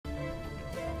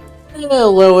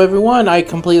Hello everyone, I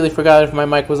completely forgot if my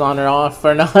mic was on or off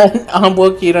or not. I'm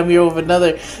Wookie and I'm here with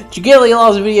another Dragalia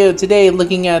Laws video today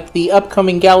looking at the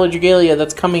upcoming Gala Dragalia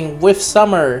that's coming with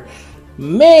summer.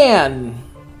 Man,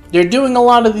 they're doing a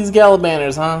lot of these Gala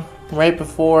banners, huh? Right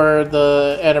before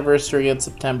the anniversary in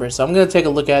September, so I'm going to take a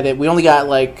look at it. We only got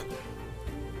like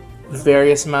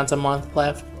various amounts of month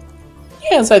left.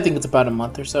 Yes, I think it's about a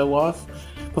month or so off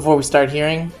before we start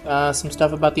hearing some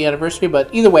stuff about the anniversary.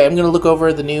 But either way, I'm going to look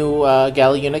over the new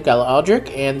Gala unit, Gala Audric,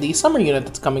 and the summer unit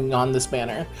that's coming on this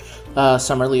banner,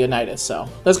 Summer Leonidas. So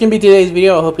that's going to be today's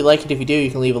video. I hope you like it. If you do, you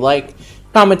can leave a like.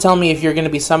 Comment, tell me if you're going to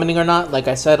be summoning or not. Like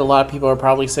I said, a lot of people are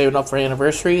probably saving up for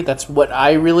anniversary. That's what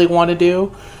I really want to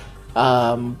do.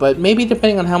 But maybe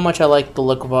depending on how much I like the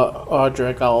look of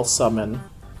Audric, I'll summon.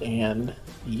 And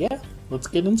yeah, let's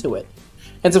get into it.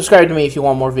 And subscribe to me if you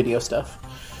want more video stuff.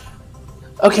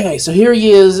 Okay, so here he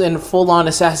is in full-on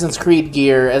Assassin's Creed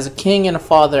gear. As a king and a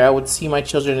father, I would see my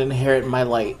children inherit my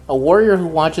light. A warrior who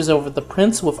watches over the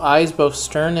prince with eyes both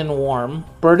stern and warm.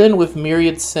 Burdened with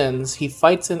myriad sins, he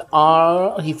fights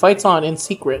on in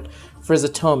secret for his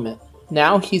atonement.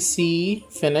 Now he would see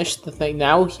finished the thing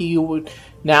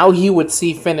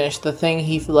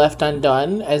he left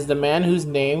undone, as the man whose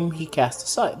name he cast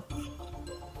aside.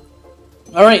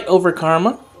 Alright, over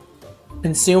Karma.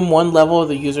 Consume one level of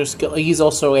the user's skill. He's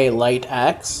also a light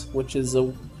axe, which is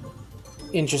a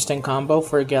interesting combo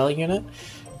for a Gala unit.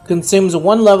 Consumes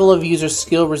one level of user's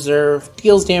skill reserve,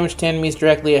 deals damage to enemies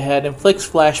directly ahead, inflicts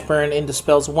flash burn, and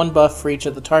dispels one buff for each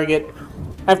of the target.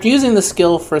 After using the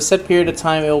skill for a set period of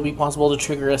time, it will be possible to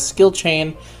trigger a skill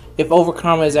chain. If Over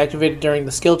Karma is activated during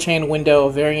the skill chain window,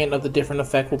 a variant of the different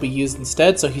effect will be used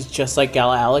instead. So he's just like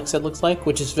Gala Alex, it looks like,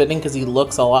 which is fitting because he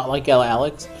looks a lot like Gala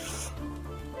Alex.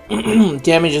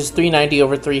 Damage is 390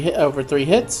 over 3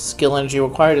 hits. Skill energy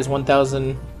required is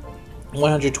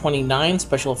 1,129.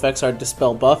 Special effects are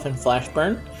Dispel Buff and Flash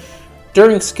Burn.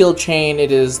 During skill chain,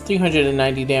 it is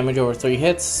 390 damage over 3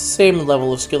 hits. Same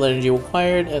level of skill energy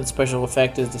required, and special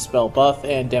effect is Dispel Buff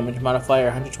and damage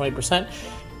modifier 120%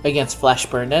 against Flash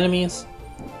Burned enemies.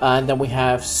 And then we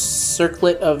have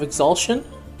Circlet of Exhaustion.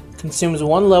 Consumes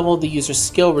one level of the user's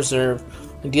skill reserve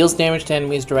and deals damage to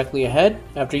enemies directly ahead.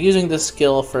 After using this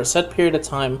skill for a set period of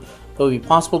time, it will be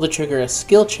possible to trigger a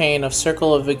skill chain of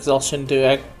Circle of Exhaustion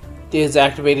is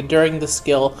activated during the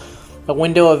skill. A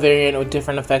window of variant with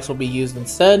different effects will be used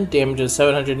instead. Damage is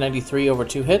 793 over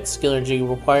 2 hits. Skill energy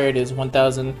required is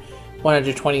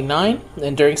 1,129.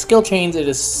 And during skill chains, it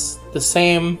is the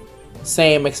same,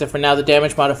 except for now the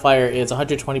damage modifier is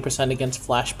 120% against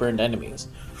flash burned enemies.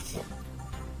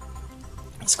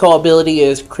 Its core ability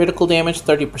is critical damage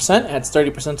 30%, adds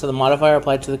 30% to the modifier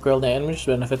applied to the critical damage,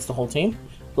 benefits the whole team.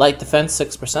 Light defense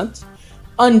 6%.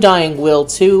 Undying Will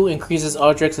 2 increases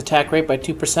Audric's attack rate by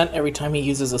 2% every time he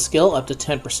uses a skill, up to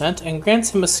 10%, and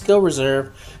grants him a skill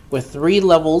reserve with 3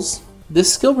 levels.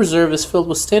 This skill reserve is filled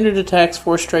with standard attacks,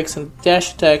 force strikes, and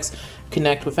dash attacks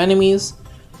connect with enemies.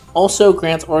 Also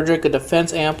grants Audric a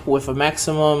defense amp with a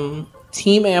maximum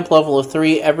team amp level of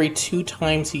 3 every 2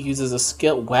 times he uses a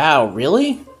skill. Wow,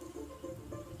 really?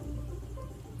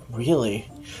 Really?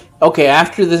 Okay,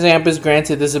 after this amp is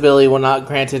granted, this ability will not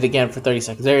grant it again for 30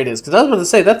 seconds. There it is. Because I was about to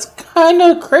say, that's kind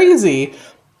of crazy.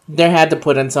 They had to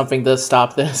put in something to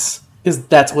stop this. Because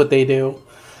that's what they do.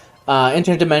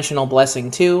 Interdimensional Blessing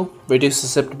 2. Reduce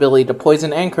susceptibility to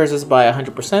poison and curses by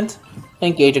 100%.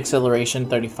 And gauge acceleration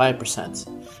 35%.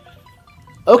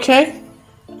 Okay.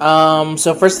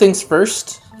 So first things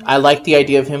first, I like the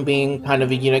idea of him being kind of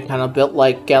a unit kind of built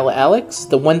like Gala Alex.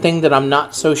 The one thing that I'm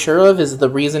not so sure of is the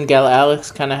reason Gala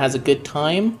Alex kind of has a good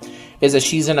time is that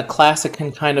she's in a class that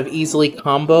can kind of easily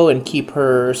combo and keep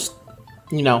her,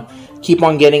 keep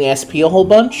on getting SP a whole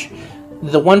bunch.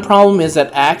 The one problem is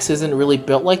that Axe isn't really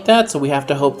built like that, so we have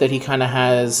to hope that he kind of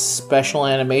has special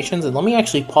animations. And let me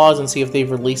actually pause and see if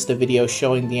they've released a video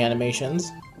showing the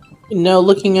animations. No,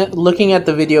 looking at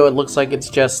the video, it looks like it's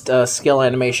just skill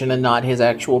animation and not his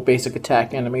actual basic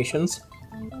attack animations.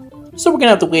 So we're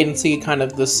gonna have to wait and see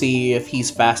to see if he's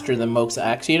faster than most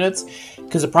axe units.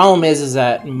 Because the problem is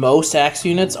that most axe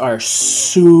units are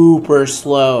super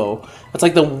slow. That's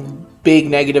like the big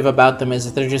negative about them is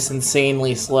that they're just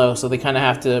insanely slow. So they kind of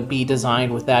have to be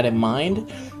designed with that in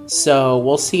mind. So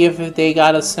we'll see if they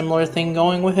got a similar thing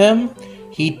going with him.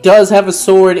 He does have a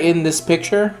sword in this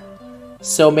picture.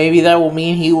 So maybe that will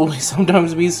mean he will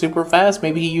sometimes be super fast.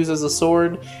 Maybe he uses a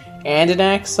sword and an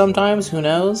axe sometimes. Who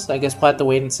knows? I guess we'll have to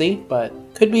wait and see. But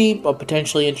could be a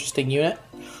potentially interesting unit.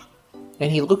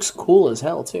 And he looks cool as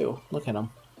hell, too. Look at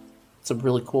him. It's a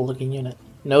really cool looking unit.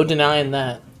 No denying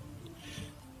that.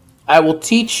 I will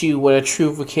teach you what a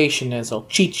true vacation is. I'll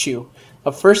cheat you.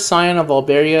 A first scion of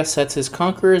Alberia sets his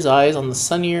conqueror's eyes on the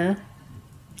sunniest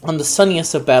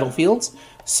of battlefields.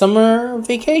 Summer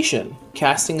vacation.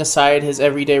 Casting aside his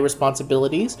everyday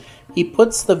responsibilities, he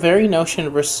puts the very notion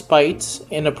of respite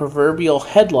in a proverbial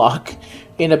headlock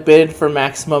in a bid for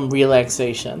maximum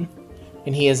relaxation.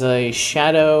 And he is a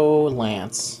Shadow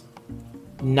Lance.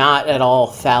 Not at all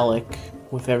phallic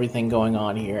with everything going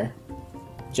on here.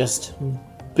 Just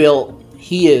built.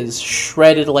 He is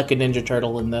shredded like a Ninja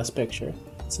Turtle in this picture.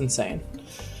 It's insane.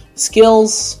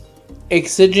 Skills: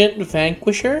 Exigent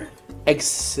Vanquisher.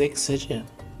 Exigent.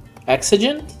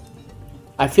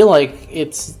 I feel like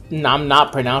I'm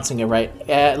not pronouncing it right.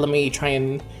 Let me try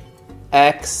and...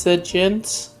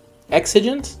 Exigent.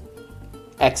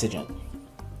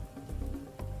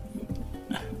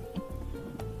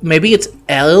 Maybe it's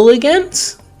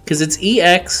elegant? Because it's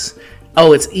EX...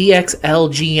 Oh, it's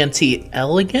EXLGNT.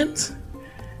 Elegant?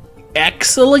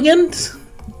 Excellent?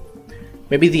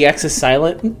 Maybe the X is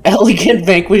silent. Elegant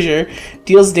Vanquisher.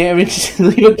 Deals damage.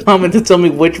 Leave a comment to tell me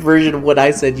which version of what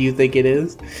I said you think it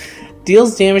is.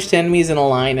 Deals damage to enemies in a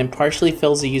line and partially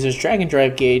fills the user's Dragon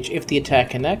Drive gauge if the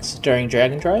attack connects during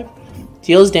Dragon Drive.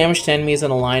 Deals damage to enemies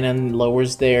in a line and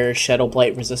lowers their Shadow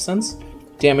Blight resistance.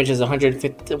 Damage is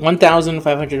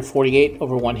 1,548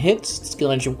 over 1 hit.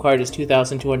 Skill energy required is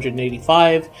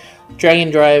 2,285. Dragon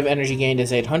Drive energy gained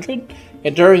is 800.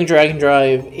 And during Dragon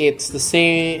Drive, it's the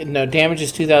same. No, damage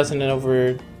is 2,000 and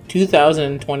over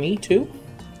 2,022.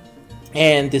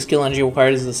 And the skill energy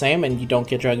required is the same, and you don't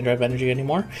get Dragon Drive energy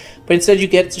anymore. But instead, you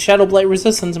get Shadow Blight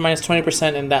resistance minus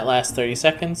 20%, and that lasts 30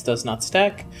 seconds. Does not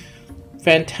stack.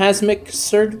 Phantasmic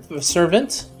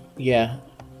Servant. Yeah.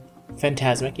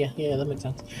 Phantasmic, yeah, that makes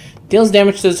sense. Deals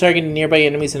damage to the target and nearby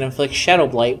enemies and inflicts Shadow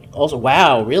Blight. Also,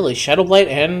 wow, really? Shadow Blight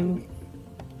and...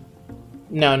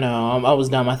 No, I was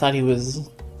dumb. I thought he was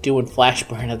doing Flash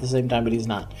Burn at the same time, but he's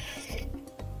not.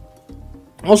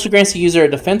 Also grants the user a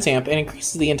defense amp and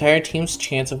increases the entire team's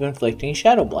chance of inflicting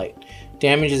Shadow Blight.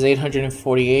 Damage is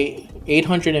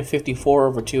 854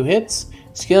 over 2 hits.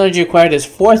 Skill energy required is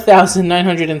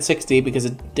 4,960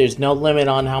 because there's no limit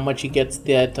on how much he gets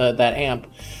that amp.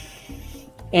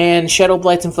 And Shadow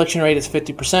Blight's infliction rate is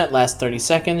 50%, lasts 30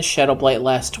 seconds. Shadow Blight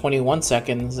lasts 21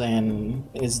 seconds and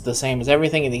is the same as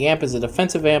everything. And the amp is a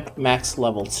defensive amp, max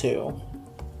level 2.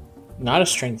 Not a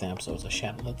strength amp, so it's a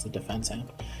shadow. That's a defense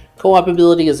amp. Co-op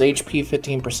ability is HP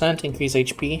 15%, increase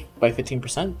HP by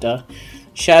 15%. Duh.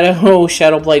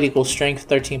 Shadow Blight equals strength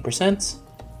 13%.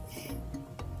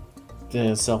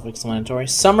 Self-explanatory.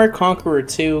 Summer Conqueror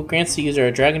 2 grants the user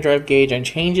a Dragon Drive gauge and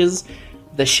changes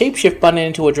the Shapeshift button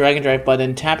into a Dragon Drive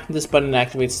button. Tapping this button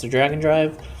activates the Dragon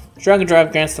Drive. Dragon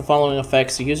Drive grants the following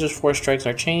effects. The user's 4 strikes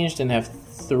are changed and have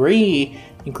 3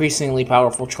 increasingly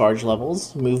powerful charge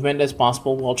levels. Movement is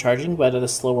possible while charging, but at a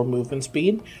slower movement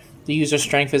speed. The user's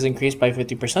strength is increased by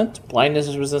 50%. Blindness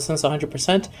is resistance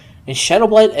 100%. And Shadow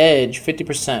Blight Edge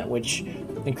 50%, which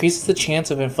increases the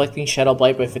chance of inflicting Shadow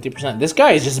Blight by 50%. This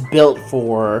guy is just built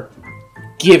for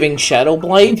giving Shadow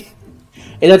Blight.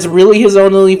 And that's really his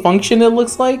only function, it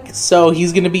looks like. So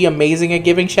he's going to be amazing at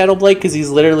giving Shadow Blight because he's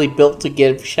literally built to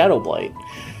give Shadow Blight.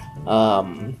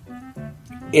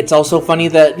 It's also funny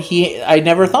that I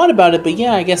never thought about it, but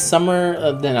yeah, I guess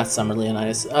not Summer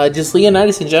Leonidas. Just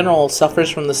Leonidas in general suffers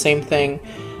from the same thing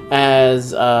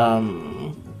as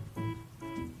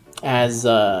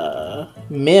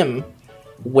Mim,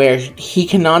 where he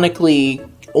canonically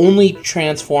only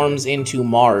transforms into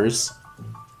Mars.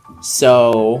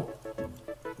 So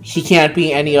he can't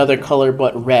be any other color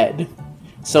but red.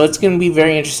 So it's going to be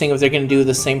very interesting if they're going to do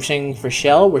the same thing for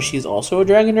Shell, where she's also a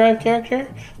Dragon Drive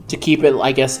character, to keep it,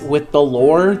 I guess, with the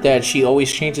lore that she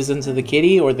always changes into the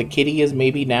kitty, or the kitty is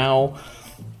maybe now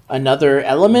another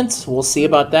element. We'll see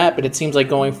about that, but it seems like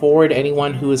going forward,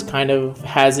 anyone who is kind of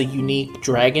has a unique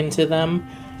dragon to them,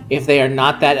 if they are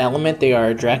not that element, they are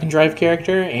a Dragon Drive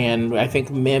character, and I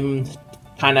think Mim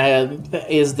kind of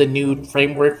is the new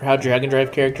framework for how Dragon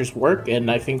Drive characters work,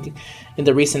 and I think in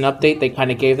the recent update they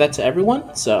kind of gave that to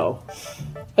everyone, so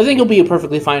I think he'll be a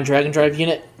perfectly fine Dragon Drive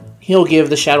unit. He'll give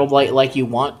the Shadow Blight like you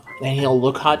want, and he'll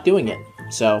look hot doing it.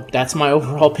 So that's my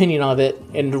overall opinion of it,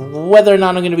 and whether or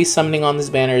not I'm going to be summoning on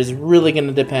this banner is really going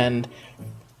to depend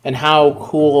on how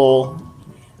cool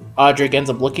Audric ends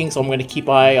up looking, so I'm going to keep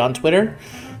an eye on Twitter,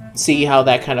 see how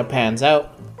that kind of pans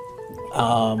out.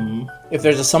 If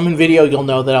there's a summon video, you'll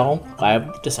know that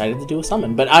I've decided to do a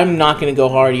summon. But I'm not going to go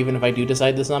hard even if I do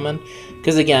decide to summon.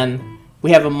 Because again,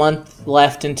 we have a month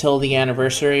left until the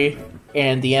anniversary.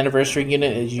 And the anniversary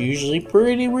unit is usually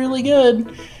really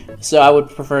good. So I would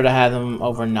prefer to have them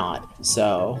over not.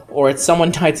 So, or it's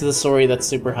someone tied to the story that's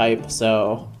super hype.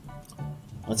 So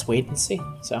let's wait and see.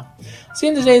 So see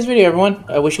you in today's video, everyone.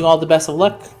 I wish you all the best of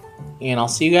luck, and I'll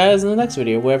see you guys in the next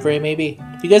video, wherever it may be.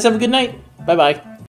 You guys have a good night. Bye bye.